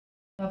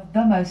Of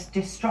the most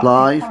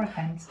destructive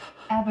hurricanes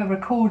ever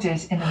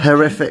recorded in the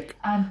horrific,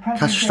 and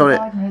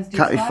catastrophic,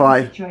 Category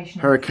 5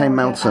 Hurricane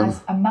Melton.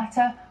 As a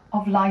matter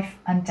of life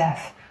and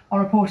death.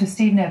 Our reporter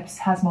Steve Nibbs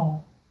has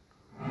more.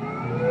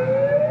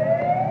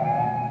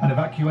 An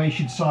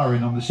evacuation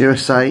siren on the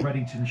USA. of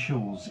Reddington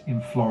Shores in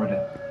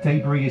Florida.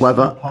 Debris is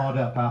Weather. Still piled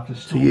up after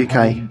storm UK.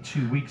 Helene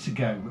 2 weeks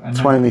ago, and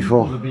now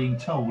 24. people are being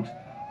told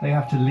they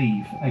have to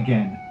leave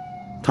again.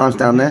 Time's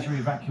down there.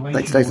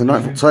 Next day's the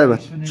 9th of October.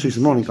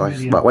 Tuesday morning,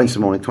 guys. Well, Wednesday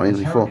morning,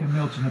 2024. Hurricane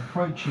Milton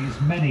approaches,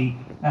 many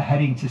are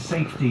heading to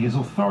safety as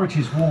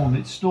authorities warn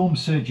that storm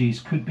surges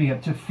could be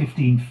up to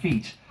 15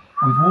 feet,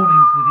 with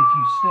warnings that if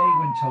you stay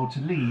when told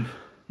to leave,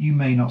 you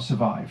may not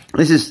survive.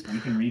 This is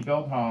we can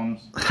rebuild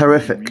homes,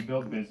 horrific.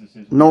 Rebuild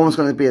businesses. No one's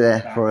going to be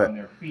there for it.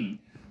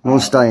 No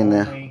one's staying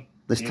there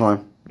this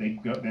time.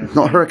 It's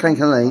not Hurricane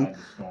Helene.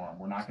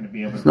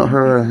 It's not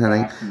Hurricane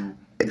Helene.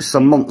 It's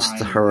a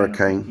monster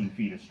hurricane.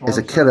 It's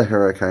a killer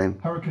hurricane.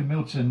 Hurricane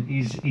Milton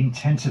is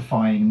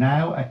intensifying,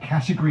 now a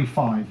Category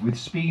 5 with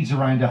speeds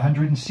around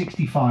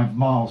 165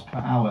 miles per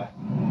hour.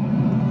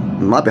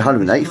 It might be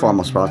 185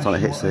 miles per hour by the time it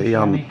hits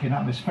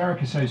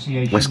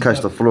the west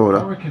coast of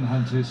Florida. Hurricane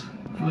hunters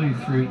flew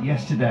through it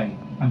yesterday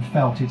and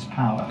felt its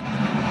power.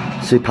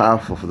 Too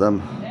powerful for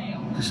them.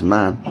 This is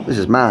mad. This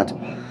is mad.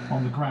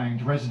 On the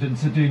ground,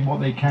 residents are doing what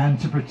they can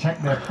to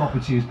protect their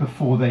properties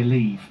before they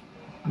leave.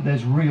 But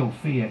there's real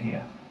fear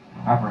here.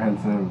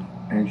 Apprehensive,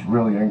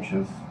 really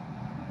anxious.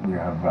 We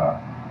have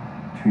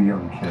 2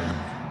 young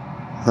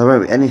kids. There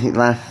won't be anything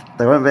left.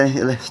 There won't be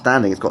anything left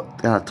standing. It's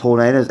got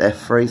tornadoes,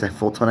 F3s,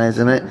 F4 tornadoes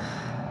in it.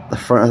 The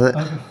front of it.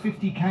 Over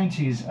 50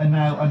 counties are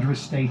now under a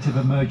state of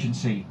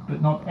emergency,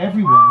 but not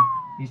everyone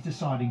is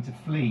deciding to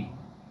flee.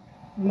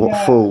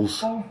 What fools.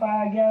 4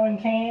 5-gallon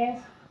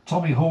cans.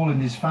 Tommy Hall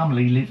and his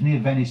family live near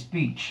Venice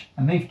Beach,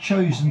 and they've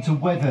chosen to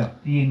weather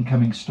the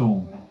incoming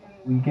storm.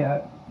 We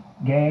got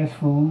gas,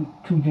 food,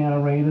 2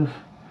 generators,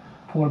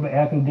 portable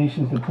air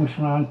conditioners to push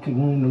around to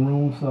warm the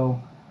room,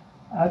 so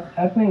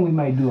I think we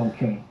might do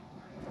okay.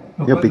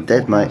 You'll be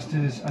dead, mate.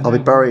 I'll be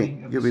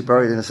buried. You'll be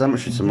buried in the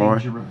cemetery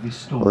tomorrow,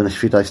 or in a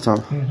few days' time.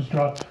 It has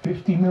dropped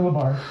 50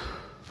 millibars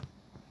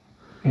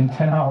in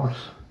 10 hours.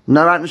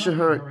 No amateur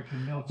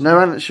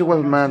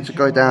weatherman to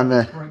go down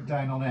there. Broke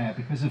down on air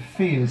because of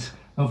fears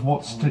of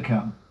what's to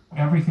come.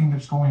 Everything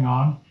that's going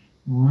on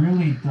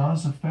really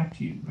does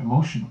affect you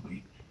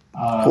emotionally.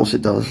 Of course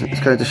it does.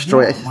 It's going to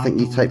destroy everything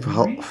you take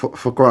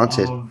for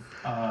granted.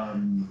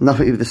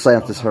 Nothing will be the same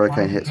after this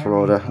hurricane hits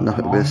Florida.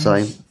 Nothing will be the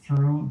same.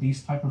 Through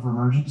these type of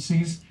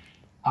emergencies,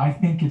 I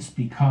think it's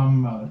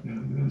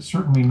become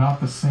certainly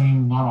not the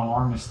same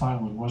non-alarmist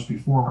style it was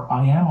before.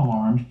 I am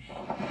alarmed.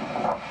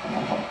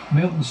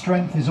 Milton's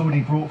strength has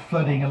already brought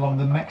flooding along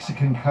the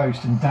Mexican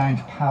coast and downed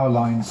power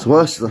lines. It's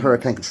worse than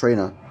Hurricane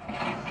Katrina.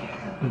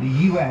 But the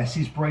US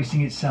is bracing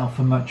itself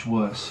for much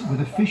worse,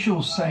 with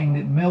officials saying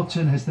that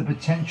Milton has the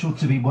potential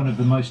to be one of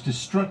the most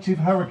destructive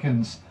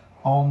hurricanes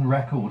on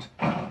record.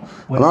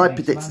 Well, I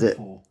predicted it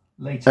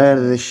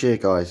earlier this year,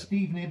 guys.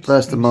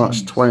 1st of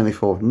March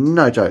 2024.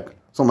 No joke.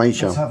 It's on my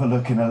YouTube. Let's have a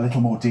look in a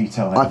little more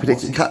detail. I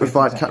predicted Category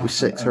 5, Category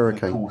 6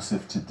 hurricane. Course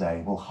of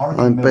today. Well,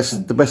 I'm the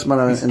best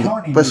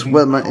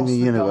weatherman in the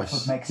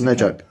universe. No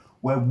joke.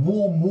 Where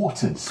warm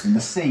waters in the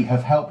sea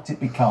have helped it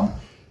become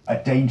a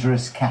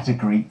dangerous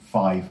Category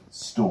 5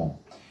 storm.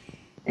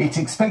 It's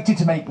expected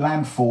to make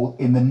landfall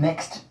in the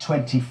next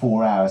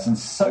 24 hours, and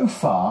so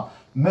far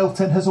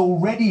Milton has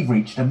already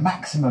reached a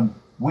maximum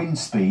wind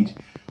speed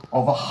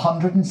of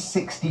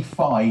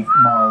 165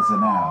 miles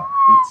an hour.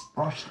 It's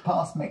brushed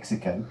past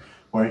Mexico,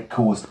 where it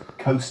caused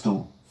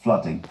coastal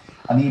flooding,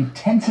 and the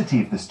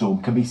intensity of the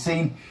storm can be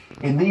seen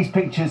in these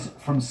pictures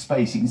from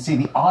space. You can see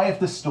the eye of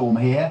the storm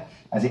here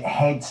as it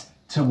heads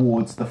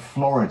towards the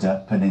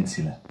Florida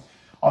peninsula.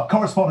 Our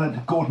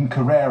correspondent Gordon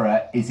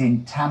Carrera is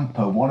in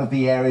Tampa, one of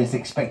the areas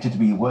expected to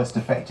be the worst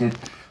affected.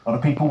 A lot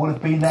of people would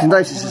have been there.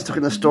 Notice it's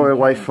taking the story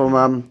away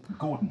from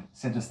Gordon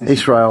sent us this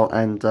Israel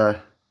and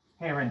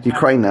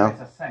Ukraine now.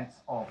 There's a sense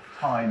of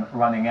time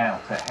running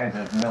out ahead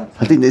of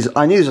Milton.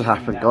 I knew this would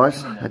happen,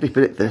 guys. I did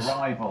predict this.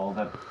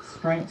 The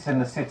streets in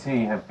the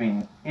city have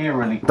been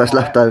eerily quiet. That's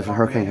left over from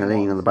Hurricane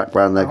Helene in the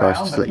background there, guys,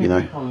 just to let you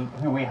know. People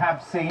who we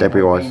have seen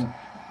debris-wise,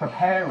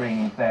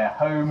 preparing their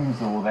homes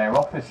or their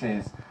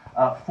offices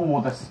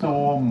for the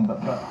storm,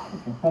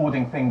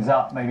 boarding things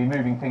up, maybe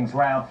moving things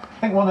around. I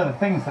think one of the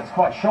things that's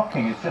quite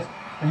shocking is just,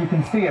 as you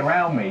can see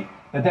around me,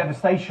 the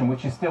devastation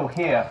which is still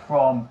here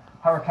from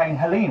Hurricane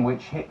Helene,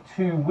 which hit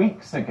 2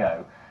 weeks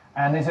ago.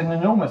 And there's an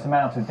enormous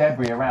amount of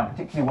debris around,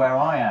 particularly where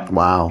I am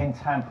in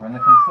Tampa. And the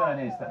concern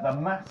is that the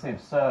massive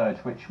surge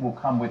which will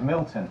come with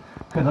Milton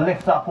could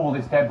lift up all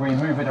this debris,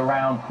 move it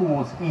around,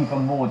 cause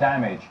even more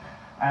damage.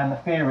 And the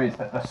fear is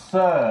that the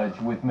surge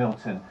with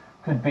Milton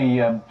could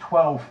be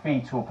 12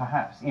 feet or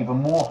perhaps even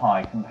more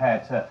high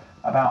compared to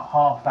about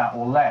half that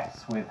or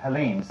less with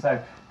Helene.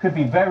 So could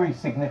be very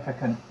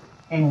significant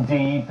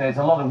indeed. There's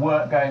a lot of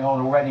work going on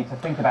already to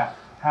think about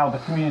how the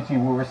community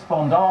will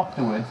respond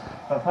afterwards.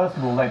 But first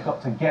of all, they've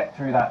got to get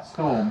through that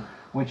storm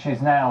which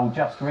is now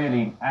just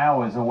really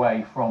hours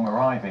away from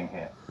arriving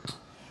here.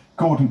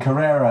 Gordon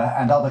Carrera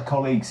and other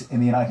colleagues in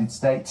the United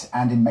States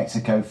and in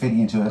Mexico fitting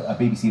into a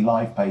BBC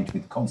Live page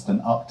with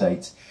constant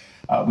updates.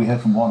 We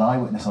heard from one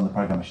eyewitness on the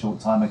programme a short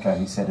time ago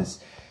who said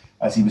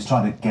as he was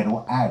trying to get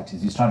out,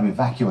 as he was trying to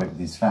evacuate with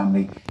his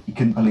family, he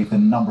couldn't believe the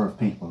number of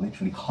people,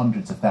 literally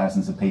hundreds of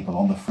thousands of people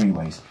on the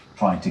freeways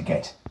trying to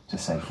get to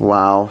safety.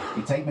 Wow.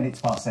 It's 8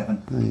 minutes past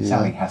 7. Yeah.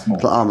 Sally has more.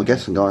 It's like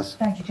Armageddon, guys.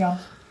 Thank you, John.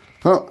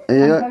 Well,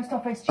 yeah.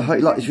 I hope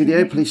you like this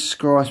video. Please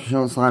subscribe to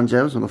Sean Simon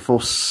Gels and the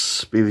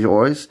force be with you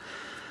always.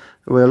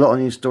 There will be a lot of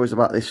news stories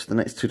about this for the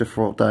next 2 to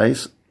 4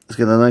 days. Let's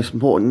get the most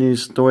important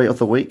news story of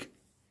the week.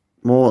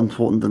 More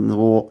important than the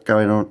war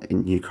going on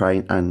in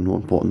Ukraine and more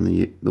important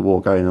than the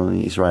war going on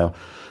in Israel.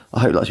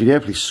 I hope you like this video.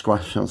 Please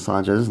subscribe to Sean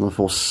Simon Gels and the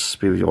force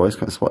be with you always.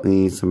 That's what the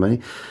news to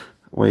me.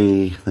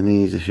 The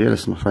news this year.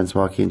 Listen to my friends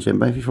Marky and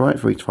Jim every Friday,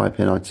 3 to 5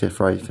 p.m. ITF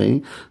Friday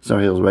feeding.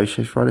 Surrey Hills Radio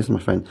Show Friday. Listen to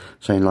my friend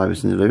Shane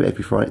Live in the Lou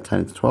every Friday at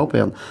 10 to 12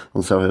 p.m.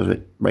 on Surrey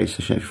Hills Radio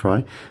Show every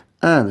Friday.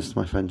 And listen to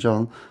my friend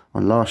John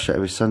on Last Show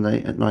every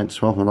Sunday at 9 to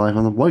 12 and live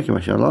on the Woking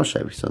Radio on Last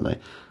Show every Sunday.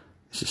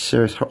 This is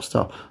serious hot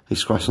stuff. Please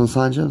subscribe to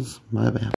Simon Gels. Maybe.